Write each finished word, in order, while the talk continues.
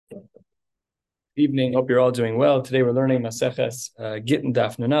Evening. Hope you're all doing well. Today we're learning Maseches Gittin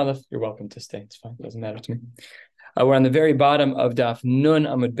Daf Nun Aleph. You're welcome to stay. It's fine. It doesn't matter to me. We're on the very bottom of Daf Nun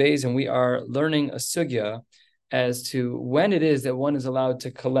Amud Beis, and we are learning a sugya as to when it is that one is allowed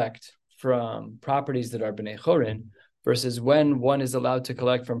to collect from properties that are b'nei chorin versus when one is allowed to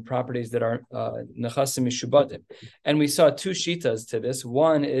collect from properties that are nechasim mishubadim. And we saw two shitas to this.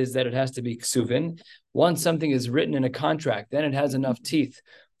 One is that it has to be ksuvin. Once something is written in a contract, then it has enough teeth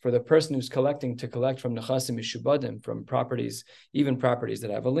for the person who's collecting to collect from nechasim mishubadim, from properties, even properties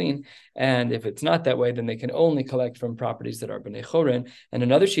that have a lien. And if it's not that way, then they can only collect from properties that are b'nei chorin. And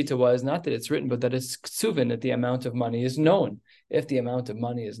another shita was not that it's written, but that it's ksuvin, that the amount of money is known. If the amount of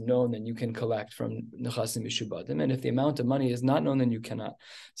money is known, then you can collect from nechasim mishubadim. And if the amount of money is not known, then you cannot.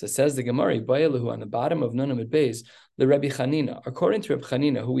 So it says the Gemara, Bayaluhu, on the bottom of Nun Amud Beis, the Rabbi Chanina, according to Rabbi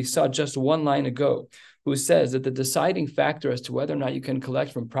Chanina, who we saw just one line ago, who says that the deciding factor as to whether or not you can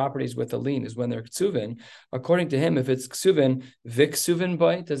collect from properties with a lien is when they're ksuvin. According to him, if it's ksuvin, viksuvin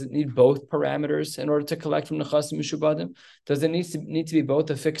boy, does it need both parameters in order to collect from nechasim mishubadim? Does it need to be both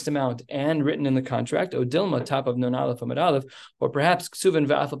a fixed amount and written in the contract? O dilma, top of Nun Aleph Amud Aleph, or perhaps ksuvin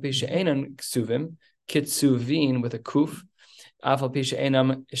va'afal pi she'enan ksuvim, kitsuvin with a kuf, afal pi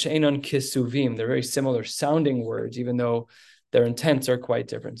she'enan kisuvim. They're very similar sounding words, even though their intents are quite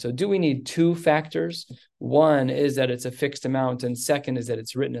different. So do we need two factors? One is that it's a fixed amount, and second is that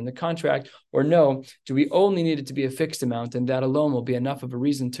it's written in the contract, or no, do we only need it to be a fixed amount, and that alone will be enough of a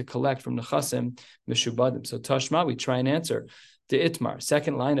reason to collect from nechasim mishubadim? So Tashma, we try and answer. The Itmar,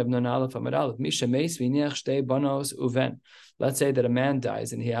 second line of Nun Aleph Amud Aleph, Misha Meis v'niach shtei banos uven. Let's say that a man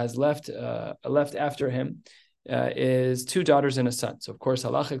dies and he has left after him is two daughters and a son. So of course,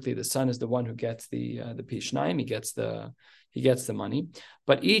 halachically, the son is the one who gets the pishnaim. He gets the money,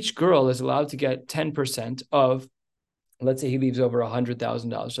 but each girl is allowed to get 10% of, let's say he leaves over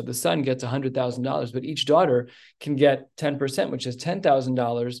 $100,000. So the son gets $100,000, but each daughter can get 10%, which is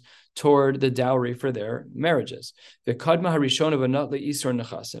 $10,000 toward the dowry for their marriages. The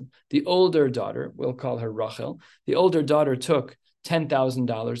older daughter, we'll call her Rachel, the older daughter took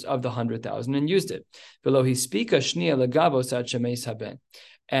 $10,000 of the 100,000 and used it.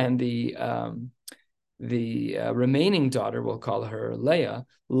 And the remaining daughter, we'll call her Leah.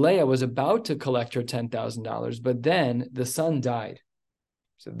 Leah was about to collect her $10,000, but then the son died.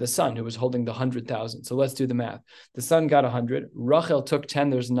 So the son who was holding the 100,000. So let's do the math. The son got 100. Rachel took 10.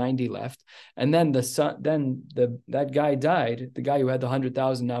 There's 90 left, and then that guy died. The guy who had the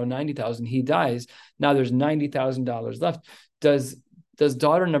 100,000, now 90,000. He dies. Now there's $90,000 left. Does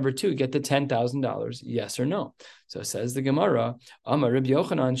daughter number two get the $10,000? Yes or no? So says the Gemara, Amar Rabbi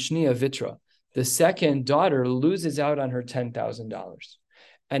Yochanan Shnia Vitra. The second daughter loses out on her $10,000.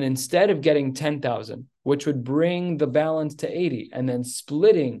 And instead of getting 10,000, which would bring the balance to 80, and then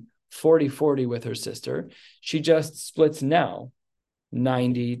splitting 40-40 with her sister, she just splits now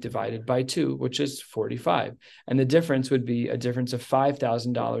 90 divided by 2, which is 45. And the difference would be a difference of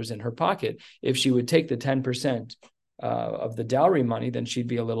 $5,000 in her pocket. If she would take the 10% of the dowry money, then she'd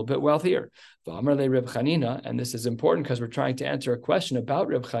be a little bit wealthier. And this is important because we're trying to answer a question about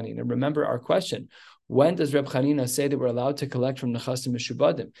Reb Chanina. Remember our question. When does Reb Chanina say that we're allowed to collect from nechasim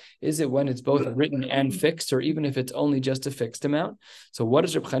mishubadim? Is it when it's both written and fixed, or even if it's only just a fixed amount? So what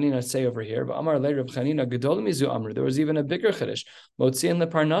does Reb Chanina say over here? There was even a bigger chiddush, motziin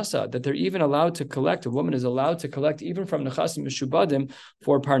leparnasa, that they're even allowed to collect. A woman is allowed to collect even from nechasim mishubadim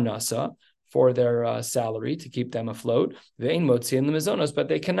for parnasa, for their salary, to keep them afloat. Ve'ein motziin lemizonos, but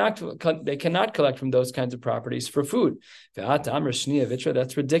they cannot collect from those kinds of properties for food. That's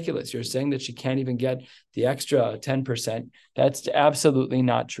ridiculous. You're saying that she can't even get the extra 10%. That's absolutely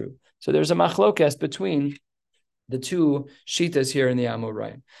not true. So there's a machlokas between the two shitas here in the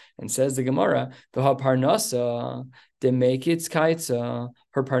Amoraim. And says the Gemara, the parnasa de make its kaitza.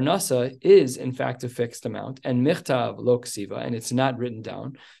 Her parnasa is in fact a fixed amount, and michtav lo ksiva, and it's not written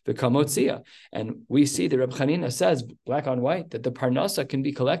down. The kamotzia, and we see the Reb Chanina says black on white that the parnasa can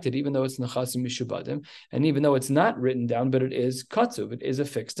be collected even though it's nechasim mishubadim, and even though it's not written down, but it is katzuv, it is a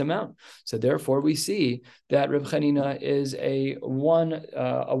fixed amount. So therefore, we see that Reb Chanina is a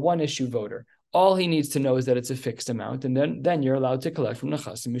one issue voter. All he needs to know is that it's a fixed amount, and then you're allowed to collect from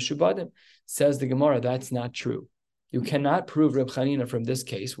nechasim mishubadim. Says the Gemara, that's not true. You cannot prove Reb Chanina from this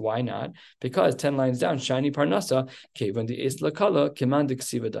case. Why not? Because 10 lines down, shiny parnasa, kevan di islakala kemandik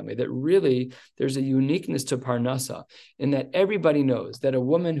sivadame. That really there's a uniqueness to parnasa in that everybody knows that a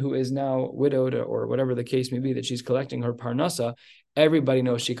woman who is now widowed or whatever the case may be, that she's collecting her parnasa. Everybody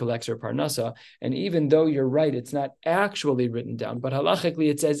knows she collects her parnasa. And even though you're right, it's not actually written down, but halachically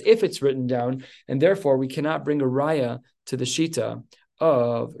it's as if it's written down. And therefore we cannot bring a raya to the shita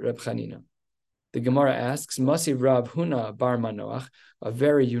of Reb Chanina. The Gemara asks, Masi Rav Huna Bar Manoach, a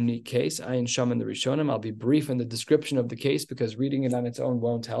very unique case. Ayin Sham in the Rishonim. I'll be brief in the description of the case because reading it on its own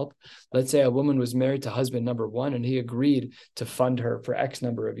won't help. Let's say a woman was married to husband number one and he agreed to fund her for X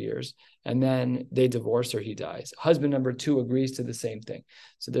number of years. And then they divorce or he dies. Husband number two agrees to the same thing.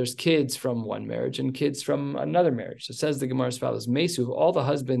 So there's kids from one marriage and kids from another marriage. So says the Gemara as follows, Mesu, all the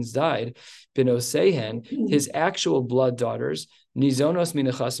husbands died, Binosehen, his actual blood daughters, Nizonos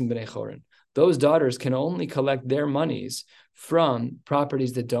Minachasim B'nei Chorin. Those daughters can only collect their monies from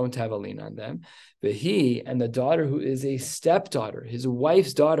properties that don't have a lien on them. But he and the daughter who is a stepdaughter, his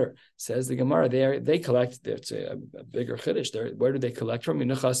wife's daughter, says the Gemara, they collect, it's a bigger chiddush. Where do they collect from?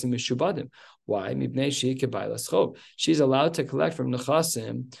 Nechasim mishubadim. Why? She's allowed to collect from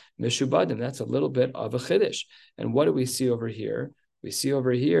nechasim mishubadim. That's a little bit of a chiddush. And what do we see over here? We see over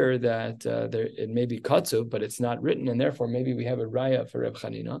here that it may be katsuv, but it's not written, and therefore maybe we have a raya for Reb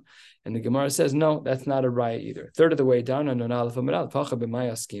Chanina. And the Gemara says, no, that's not a raya either. Third of the way down,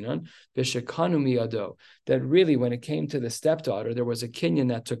 that really when it came to the stepdaughter, there was a kinyan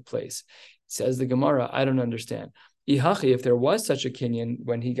that took place. Says the Gemara, I don't understand. Ihachi, if there was such a kinyan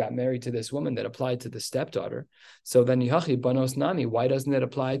when he got married to this woman that applied to the stepdaughter, so then Ihachi banos nami, why doesn't it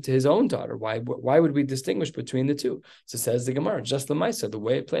apply to his own daughter? Why would we distinguish between the two? So says the Gemara, just lemaisa, the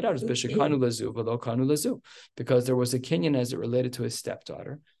way it played out is b'shekanu lazu v'lo kanu lazu, because there was a kinyan as it related to his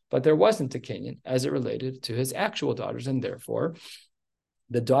stepdaughter, but there wasn't a kinyan as it related to his actual daughters, and therefore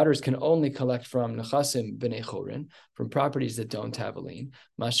the daughters can only collect from nechasim b'nei chorin, from properties that don't have a lien.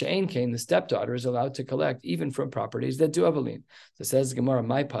 Masha'en kain, the stepdaughter is allowed to collect even from properties that do have a lien. So says Gemara,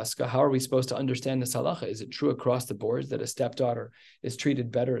 my paska, how are we supposed to understand this halacha? Is it true across the board that a stepdaughter is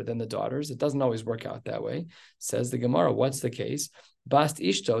treated better than the daughters? It doesn't always work out that way. Says the Gemara, what's the case? Bast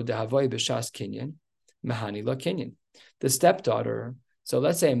ishto dehavoy b'shas kinyan, mahani la kinyan. The stepdaughter, so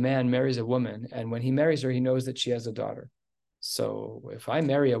let's say a man marries a woman, and when he marries her, he knows that she has a daughter. So if I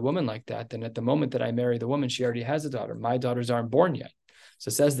marry a woman like that, then at the moment that I marry the woman, she already has a daughter. My daughters aren't born yet. So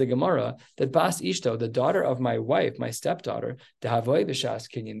says the Gemara that Bas Ishto, the daughter of my wife, my stepdaughter, Dehavoi B'Shas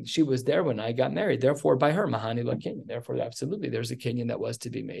Kinyan, she was there when I got married. Therefore, by her, Mahani La Kinyan. Therefore, absolutely, there's a Kinyan that was to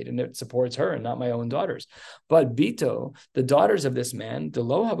be made, and it supports her and not my own daughters. But Bito, the daughters of this man,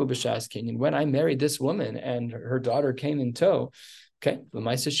 Delo Habu B'Shas Kinyan, when I married this woman and her daughter came in tow, okay,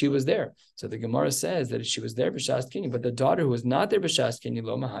 Lamaisa, she was there. So the Gemara says that she was there b'shas kinyan, but the daughter who was not there b'shas kinyan,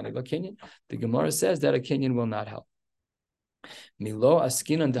 lo mahani lo kinyan. The Gemara says that a kinyan will not help. Milo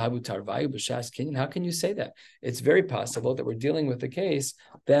askinan dahabu tarvayu b'shas kinyan. How can you say that? It's very possible that we're dealing with a case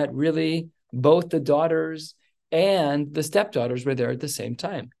that really both the daughters and the stepdaughters were there at the same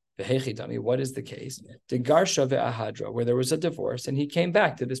time. What is the case? The Garsha ve'ahadra, where there was a divorce, and he came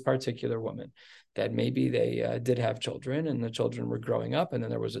back to this particular woman. That maybe they did have children, and the children were growing up, and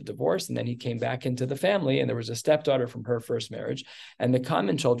then there was a divorce, and then he came back into the family, and there was a stepdaughter from her first marriage, and the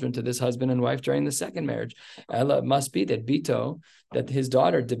common children to this husband and wife during the second marriage. Ella must be that Bito, that his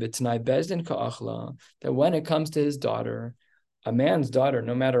daughter, Dibitnai Bezdin Ka'achla, that when it comes to his daughter, a man's daughter,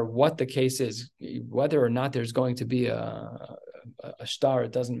 no matter what the case is, whether or not there's going to be a shtar,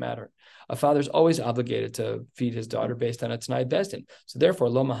 it doesn't matter. A father's always obligated to feed his daughter based on a t'nai bezdin. So therefore,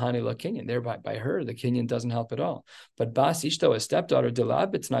 lo mahani lo kinyan. Thereby, by her, the kinyan doesn't help at all. But bas ishto, a stepdaughter,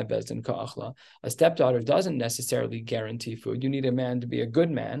 dilab b't'nai bezdin ka'achla. A stepdaughter doesn't necessarily guarantee food. You need a man to be a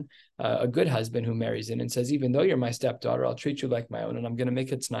good man, a good husband who marries in and says, even though you're my stepdaughter, I'll treat you like my own, and I'm going to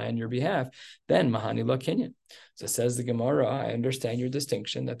make a t'nai on your behalf. Then mahani lo kinyan. So says the Gemara, I understand your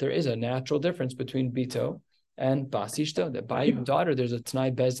distinction that there is a natural difference between bito and bas ishto, that by your daughter there's a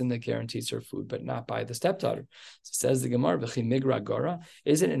t'nai bezdin that guarantees her food, but not by the stepdaughter. So says the Gemara, v'chi migra gora,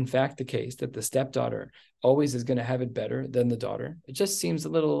 is it in fact the case that the stepdaughter always is going to have it better than the daughter? It just seems a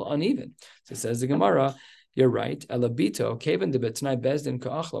little uneven. So says the Gemara, you're right. Elabito, kevan de b't'nai bezdin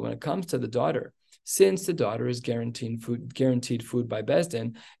ka'achla, when it comes to the daughter, since the daughter is guaranteed food by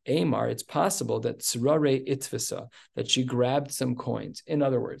Bezdin, Amar, it's possible that Tzrare Itvisa, that she grabbed some coins. In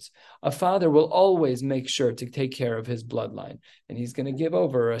other words, a father will always make sure to take care of his bloodline, and he's going to give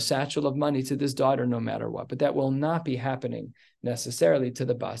over a satchel of money to this daughter no matter what, but that will not be happening necessarily to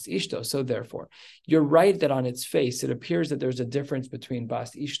the Bas Ishto. So therefore, you're right that on its face, it appears that there's a difference between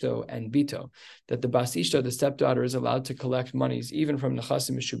Bas Ishto and Bito, that the Bas Ishto, the stepdaughter, is allowed to collect monies, even from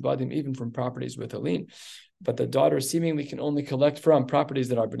Nechasim Mishubadim, even from properties with a lien. But the daughter seemingly can only collect from properties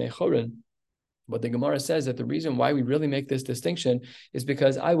that are B'nai Chorin. But the Gemara says that the reason why we really make this distinction is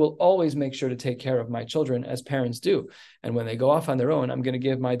because I will always make sure to take care of my children as parents do. And when they go off on their own, I'm going to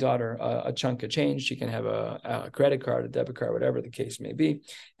give my daughter a chunk of change. She can have a credit card, a debit card, whatever the case may be.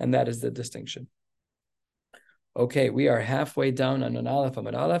 And that is the distinction. Okay, we are halfway down on an Aleph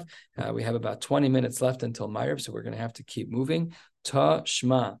Amud Aleph. We have about 20 minutes left until Ma'ariv, so we're going to have to keep moving. Ta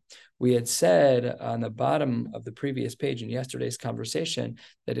Shma. We had said on the bottom of the previous page in yesterday's conversation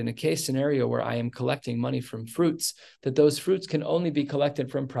that in a case scenario where I am collecting money from fruits, that those fruits can only be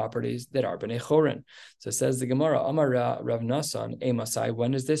collected from properties that are b'nei chorin. So says the Gemara, Amar Rav Nasan, Emasai,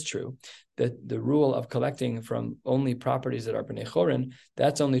 when is this true? That the rule of collecting from only properties that are b'nei chorin,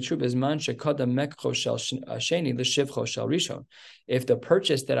 that's only true bisman shekadam mekcho shel sheni l'shivcho shel rishon. If the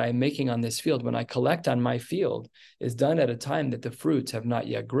purchase that I'm making on this field, when I collect on my field, is done at a time that the fruits have not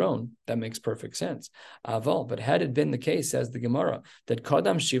yet grown, that makes perfect sense. Aval, but had it been the case, says the Gemara, that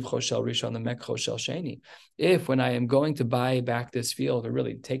kadam shivcho shel rishon l'mekcho shel sheni, if when I am going to buy back this field, or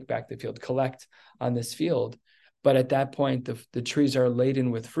really take back the field, collect on this field, but at that point the trees are laden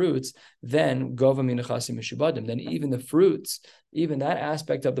with fruits, then gova minachasim mishubadim. Then even the fruits, even that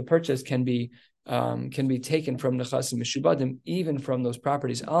aspect of the purchase can be taken from nechasim mishubadim, even from those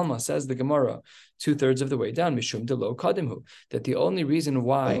properties. Alma, says the Gemara, 2/3 of the way down, mishum delo kadimhu, that the only reason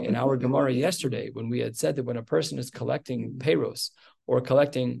why in our Gemara yesterday, when we had said that when a person is collecting peiros or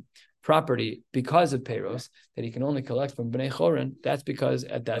collecting property because of peiros, that he can only collect from bnei chorin, that's because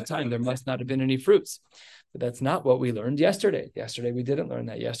at that time there must not have been any fruits. But that's not what we learned yesterday. Yesterday, we didn't learn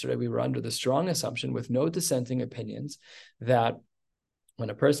that. Yesterday, we were under the strong assumption with no dissenting opinions that when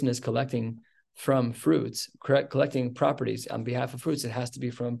a person is collecting from fruits, collecting properties on behalf of fruits, it has to be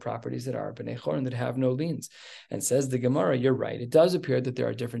from properties that are b'nei chorin, that have no liens. And says the Gemara, you're right. It does appear that there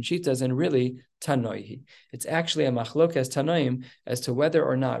are different shitas, and really, tanoihi. It's actually a machlokes tanoim as to whether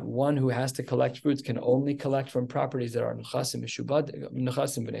or not one who has to collect fruits can only collect from properties that are nechasim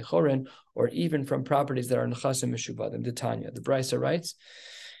b'nei chorin, or even from properties that are nechasim mishubadim. The Tanya, the Brisa writes,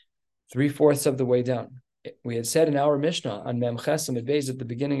 3/4 of the way down. We had said in our Mishnah on Mem Chesem at Beis at the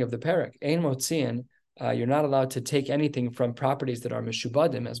beginning of the parak, Ein Motzian, you're not allowed to take anything from properties that are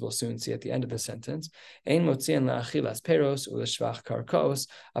mishubadim, as we'll soon see at the end of the sentence. Ein Motzian la'achilas peros u'l'shvach karkos.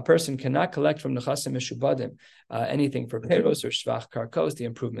 A person cannot collect from nechasim mishubadim anything for peros or shvach karkos, the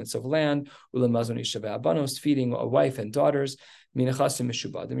improvements of land, u'lemazon isha ve'abanos, feeding a wife and daughters. Minachasim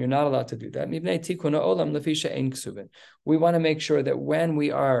mishubadim. You're not allowed to do that. Mibnei tikun ha'olam lefisha ein ksuvin. We want to make sure that when we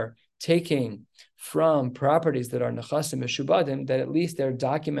are taking from properties that are nechasim mishubadim, that at least they're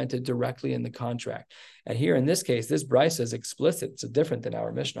documented directly in the contract. And here in this case, this brisa is explicit. It's different than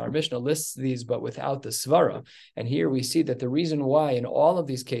our Mishnah. Our Mishnah lists these, but without the svara. And here we see that the reason why in all of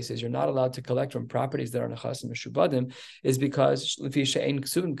these cases you're not allowed to collect from properties that are nechasim mishubadim is because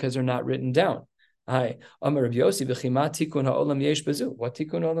because they're not written down. Hi, Amar Rabbi Yossi v'chima tikun ha'olam yesh bezu. What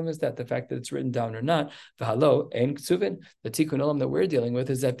tikun olam is that? The fact that it's written down or not. V'halo ein ksuvin. The tikun olam that we're dealing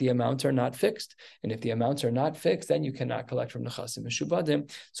with is that the amounts are not fixed, and if the amounts are not fixed, then you cannot collect from nechasim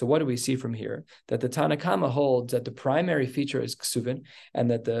mishubadim. So what do we see from here? That the Tanakama holds that the primary feature is ksuvin,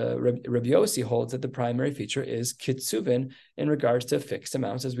 and that the Rabbi Yossi holds that the primary feature is kitsuvin in regards to fixed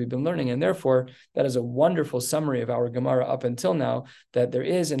amounts, as we've been learning. And therefore, that is a wonderful summary of our Gemara up until now. That there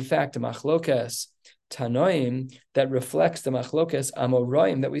is in fact a machlokes Tanoim that reflects the machlokes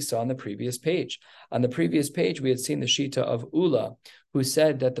Amoraim that we saw on the previous page. On the previous page, we had seen the shita of Ula, who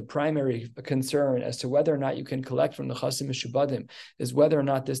said that the primary concern as to whether or not you can collect from the nechasim mishubadim is whether or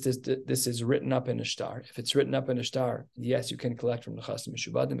not this is written up in a shtar. If it's written up in a shtar, yes, you can collect from the nechasim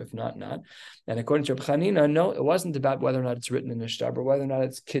mishubadim. If not, not. And according to Rabbi Chanina, no, it wasn't about whether or not it's written in a shtar, but whether or not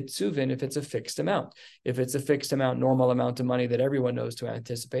it's kitsuvin, if it's a fixed amount. If it's a fixed amount, normal amount of money that everyone knows to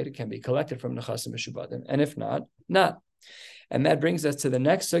anticipate, it can be collected from the nechasim mishubadim. And if not, not. And that brings us to the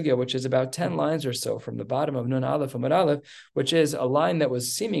next sugya, which is about 10 lines or so from the bottom of Nun Aleph Amud Aleph, which is a line that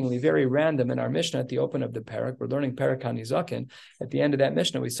was seemingly very random in our Mishnah at the open of the parak. We're learning parak hanizakin. At the end of that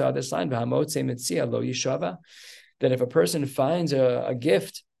Mishnah, we saw this line, V'hamotze mitzia lo yishava, that if a person finds a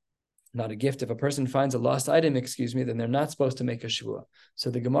gift, not a gift, if a person finds a lost item, then they're not supposed to make a shvuah. So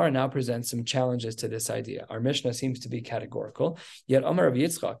the Gemara now presents some challenges to this idea. Our Mishnah seems to be categorical. Yet Amar Rav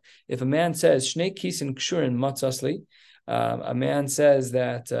Yitzchak, if a man says, Shnei kisin kshurin matzasli, a man says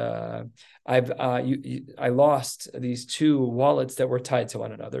that I lost these two wallets that were tied to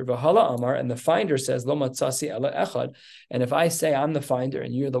one another. V'hala Amar, and the finder says, Lo matzasi ela echad. And if I say I'm the finder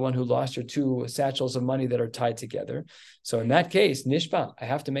and you're the one who lost your two satchels of money that are tied together, so in that case, nishba, I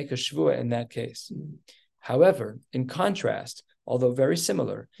have to make a shvuah in that case. However, in contrast, although very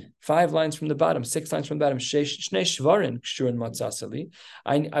similar, 5 lines from the bottom, 6 lines from the bottom, Shnei shvarin kshurin matzasali.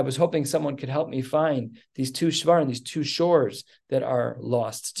 I was hoping someone could help me find these two shvarin, these two shores that are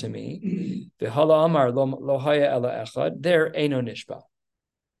lost to me. V'hala amar lo haya ela echad, there eino nishba.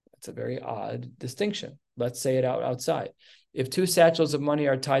 That's a very odd distinction. Let's say it outside. If two satchels of money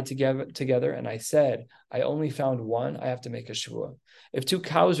are tied together, and I said, I only found one, I have to make a shiur. If two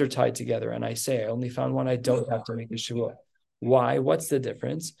cows are tied together, and I say, I only found one, I don't have to make a shiur. Why? What's the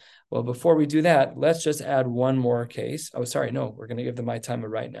difference? Well, before we do that, let's just add one more case. Oh, sorry, no, we're going to give the my timer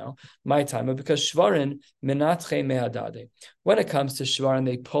right now. My timer, because shvarin menatche me'adade. When it comes to shvarin,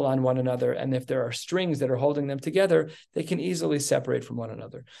 they pull on one another, and if there are strings that are holding them together, they can easily separate from one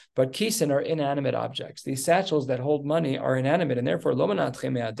another. But kisin are inanimate objects. These satchels that hold money are inanimate, and therefore lo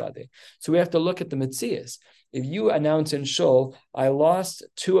menatche me'adade. So we have to look at the mitzias. If you announce in shul, I lost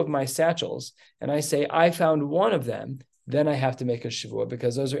two of my satchels, and I say, I found one of them, then I have to make a shiur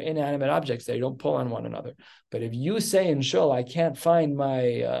because those are inanimate objects. They don't pull on one another. But if you say in shul, I can't find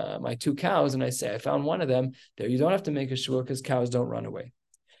my two cows, and I say I found one of them, there you don't have to make a shiur because cows don't run away.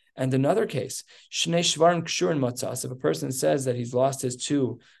 And another case, shnei shvarim kshurin matzas. If a person says that he's lost his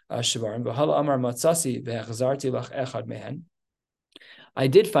two shvarim, v'hala amar matzasi v'echzarti lach echad mehen. I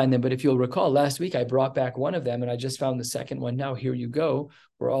did find them, but if you'll recall, last week I brought back one of them and I just found the second one. Now here you go.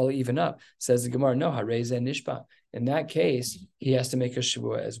 We're all even up. Says the Gemara, no, hareze nishpa. In that case, he has to make a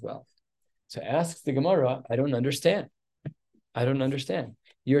shiur as well. So asks the Gemara, I don't understand.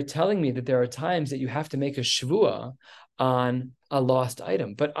 You're telling me that there are times that you have to make a shiur on a lost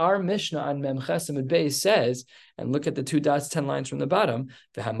item. But our Mishnah on Mem Chesamid Beis says, and look at the 2 dots, 10 lines from the bottom,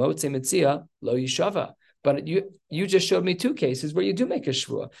 v'hamotze mitzia lo yishava. But you just showed me 2 cases where you do make a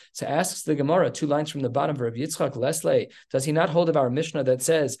shvua. So asks the Gemara, 2 lines from the bottom, Rav Yitzchak Lesle, does he not hold of our Mishnah that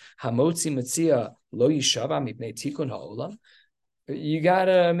says, Hamotzi Metzia lo yishava mipnei tikun ha'olam? You got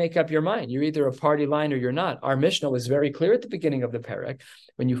to make up your mind. You're either a party line or you're not. Our Mishnah was very clear at the beginning of the parak.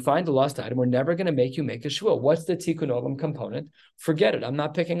 When you find a lost item, we're never going to make you make a shvua. What's the tikkun olam component? Forget it. I'm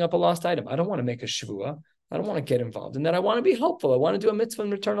not picking up a lost item. I don't want to make a shvua. I don't want to get involved in that. I want to be helpful. I want to do a mitzvah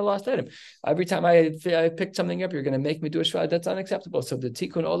and return a lost item. Every time I pick something up, you're going to make me do a shvua. That's unacceptable. So the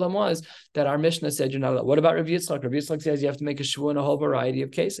tikkun olam was that our Mishnah said you're not allowed. What about Rav Yitzchak? Rav Yitzchak says you have to make a shvua in a whole variety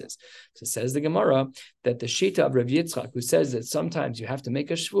of cases. So says the Gemara that the shita of Rav Yitzchak, who says that sometimes you have to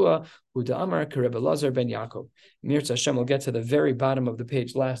make a shvua, Huda Amar Rabbi Lazar ben Yaakov. Mirza Hashem will get to the very bottom of the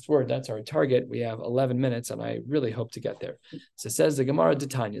page. Last word. That's our target. We have 11 minutes, and I really hope to get there. So says the Gemara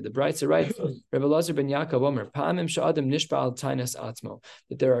D'Tanya. The Brayta writes, Rabbi Lazar ben Yaakov Omer, Pa'amim sha'adam nishba al tainas atzmo.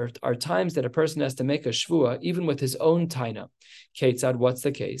 That there are times that a person has to make a shvua even with his own taina. Ketzad, what's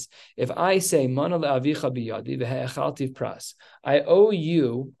the case? If I say Mana le'avicha biyadi v'he'echaltiv pras, I owe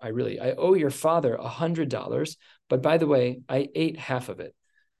your father $100, but by the way, I ate half of it.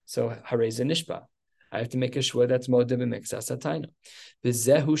 So hareze nishba. I have to make a shvua that's moed b'mixas ataina.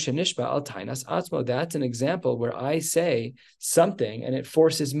 V'zehu shenishba al tainas atzmo. That's an example where I say something and it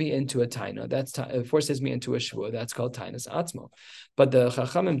forces me into a taina. It forces me into a shvua. That's called tainas atzmo. But the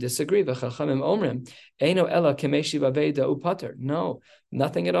chachamim disagree. The chachamim omrim eino ela k'meishiv aveda upater. No,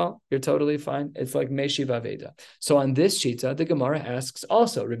 nothing at all. You're totally fine. It's like meishiv aveda. So on this shita, the Gemara asks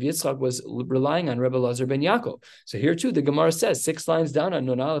also. Rabbi Yitzchak was relying on Rabbi Lazar ben Yaakov. So here too, the Gemara says 6 lines down on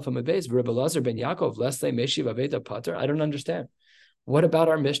Nun Aleph Amabez, Rabbi Lazar ben Yaakov lesle meishiv aveda pater. I don't understand. What about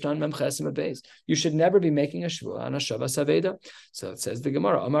our Mishnah on Mem Chesamid Beis? You should never be making a shvua on a shavas aveda. So it says the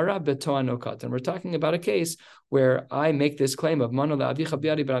Gemara, Amar Rab b'toa no katan. We're talking about a case where I make this claim of Mano le'avicha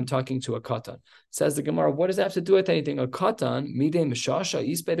b'yadi, but I'm talking to a katan. Says the Gemara, what does that have to do with anything? A katan, midei mishasha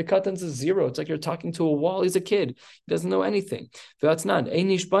ispe, the katan's a 0. It's like you're talking to a wall. He's a kid. He doesn't know anything. Nothing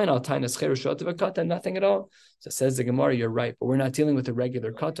at all. So says the Gemara, you're right, but we're not dealing with a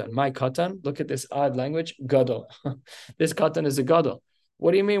regular katan. My katan, look at this odd language, gadol. This katan is a gadol.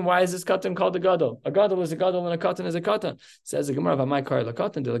 What do you mean? Why is this katan called a gadol? A gadol is a gadol and a katan is a katan. Says the Gemara, my kar la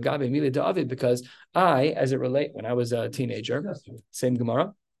katan de lagabe mili David, because as it relate when I was a teenager, same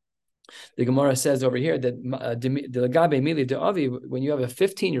Gemara. The Gemara says over here that when you have a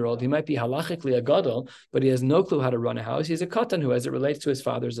 15-year-old, he might be halachically a gadol, but he has no clue how to run a house. He's a katan who, as it relates to his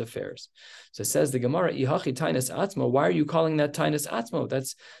father's affairs. So says the Gemara, ihachi tainas atzmo. Why are you calling that tainas atzmo?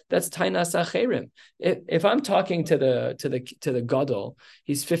 That's tainas acherim. If I'm talking to the gadol,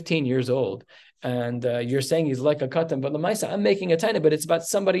 he's 15 years old. And you're saying he's like a katan, but lemaisa, I'm making a taina, but it's about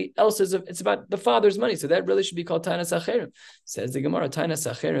somebody else's. It's about the father's money, so that really should be called tainas acherim. Says the Gemara, tainas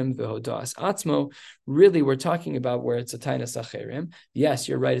acherim v'hodas atzmo. Really, we're talking about where it's a tainas acherim. Yes,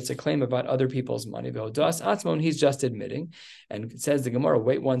 you're right. It's a claim about other people's money. V'hodas atzmo, and he's just admitting. And says the Gemara,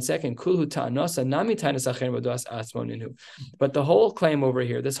 wait 1 second. Kulhu ta'anosa nami tainas acherim v'hodas atzmo ninu. But the whole claim over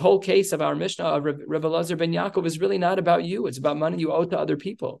here, this whole case of our Mishnah of Rabbi Lazar ben Yaakov, is really not about you. It's about money you owe to other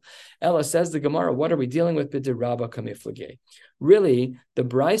people. Ella says the Gemara, Gemara, what are we dealing with? B'di Rabba kamiflagei. Really, the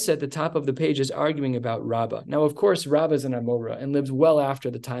Brisa at the top of the page is arguing about Rabba. Now, of course, Rabba is an Amora and lives well after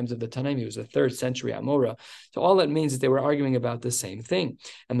the times of the Tanaim. He was a 3rd century Amora. So all that means is they were arguing about the same thing.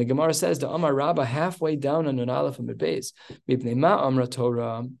 And the Gemara says, the Amar Rabba halfway down on Nun Aleph and Beis, Mipnei Ma Amra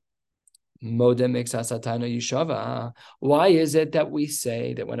Torah, why is it that we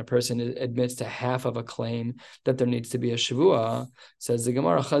say that when a person admits to half of a claim that there needs to be a shavua? Says the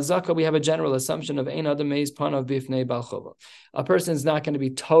Gemara, Chazaka, we have a general assumption of ein adam meiz panav bifnei bal chova. A person is not going to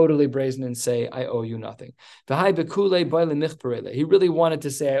be totally brazen and say, I owe you nothing. He really wanted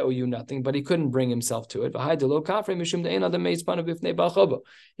to say, I owe you nothing, but he couldn't bring himself to it.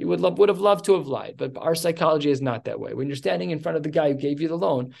 He would have loved to have lied, but our psychology is not that way. When you're standing in front of the guy who gave you the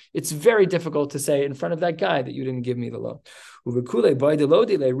loan, it's very difficult to say in front of that guy that you didn't give me the loan.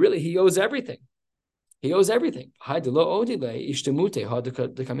 Really, he owes everything. He owes everything. But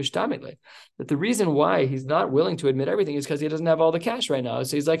the reason why he's not willing to admit everything is because he doesn't have all the cash right now.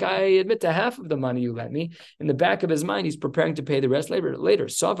 So he's like, I admit to half of the money you lent me. In the back of his mind, he's preparing to pay the rest later.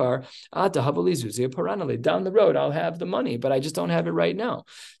 Savar, down the road, I'll have the money, but I just don't have it right now.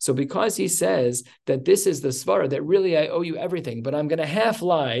 So because he says that this is the svara, that really I owe you everything, but I'm going to half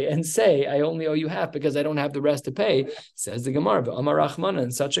lie and say I only owe you half because I don't have the rest to pay, says the Gemara,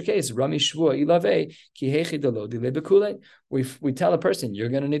 in such a case, Rami Shvua Ilave, we tell a person you're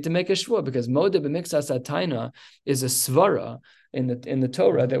going to need to make a shvua because moda b'mixas ataina is a svara in the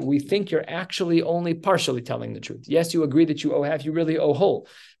Torah that we think you're actually only partially telling the truth. Yes, you agree that you owe half, you really owe whole,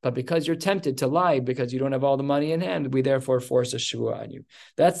 but because you're tempted to lie because you don't have all the money in hand, we therefore force a shvua on you.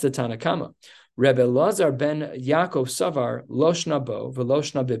 That's the Tanakama. Rebbe Lazar ben Yaakov Savar Loshna Bo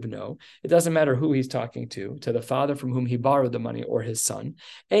Veloshna Bibno. It doesn't matter who he's talking to the father from whom he borrowed the money or his son.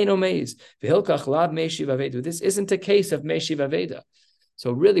 Eino meiz v'hilkach lav meishiv aveda. This isn't a case of meishiv aveda.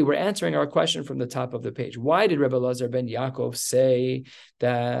 So really, we're answering our question from the top of the page. Why did Rebbe Lazar ben Yaakov say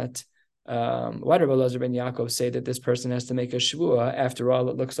that? Why did Rabbi Elazar ben Yaakov say that this person has to make a shvua? After all,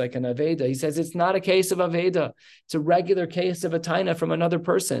 it looks like an aveda. He says it's not a case of aveda. It's a regular case of a taina from another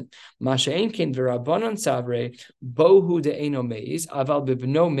person. Masha'enkin v'rabbanon savre bohu de'eno meiz aval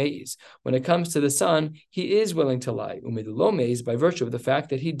bibno meiz. When it comes to the son, he is willing to lie. Umidlo meiz, by virtue of the fact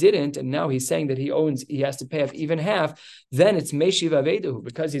that he didn't, and now he's saying that he has to pay off even half. Then it's meishiv avedahu,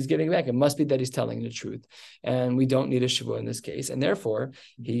 because he's giving back. It must be that he's telling the truth, and we don't need a shvua in this case, and therefore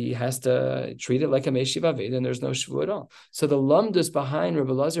he has to treat it like a meishiv aved, and there's no shvu at all. So the lumdus behind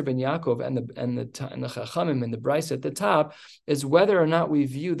Rabbi Elazar ben Yaakov and the Chachamim and the brisa at the top is whether or not we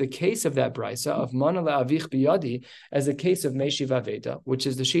view the case of that brisa of mana le'avich biyadi as a case of meishiv aveda, which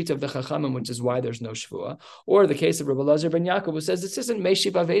is the sheet of the Chachamim, which is why there's no shvua, or the case of Rabbi Elazar ben Yaakov who says this isn't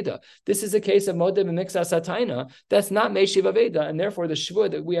meishiv aveda. This is a case of modeh b'mixas hatayna. That's not meishiv aveda, and therefore the shvua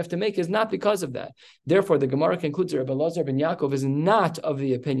that we have to make is not because of that. Therefore, the Gemara concludes that Rabbi Elazar ben Yaakov is not of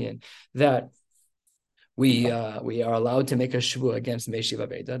the opinion that we are allowed to make a shvua against meishiv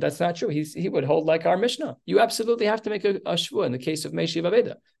aveda. That's not true. He would hold like our Mishnah. You absolutely have to make a shvua in the case of meishiv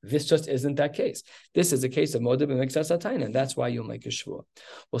aveda. This just isn't that case. This is a case of modeh b'mixas hatayna, and that's why you'll make a shvua.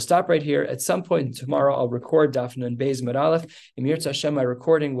 We'll stop right here. At some point tomorrow, I'll record Daf Nun Beis Mid Aleph. In Yirtzeh Hashem, my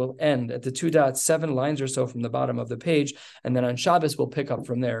recording will end at the 2.7 lines or so from the bottom of the page, and then on Shabbos we'll pick up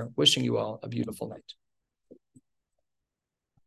from there. Wishing you all a beautiful night.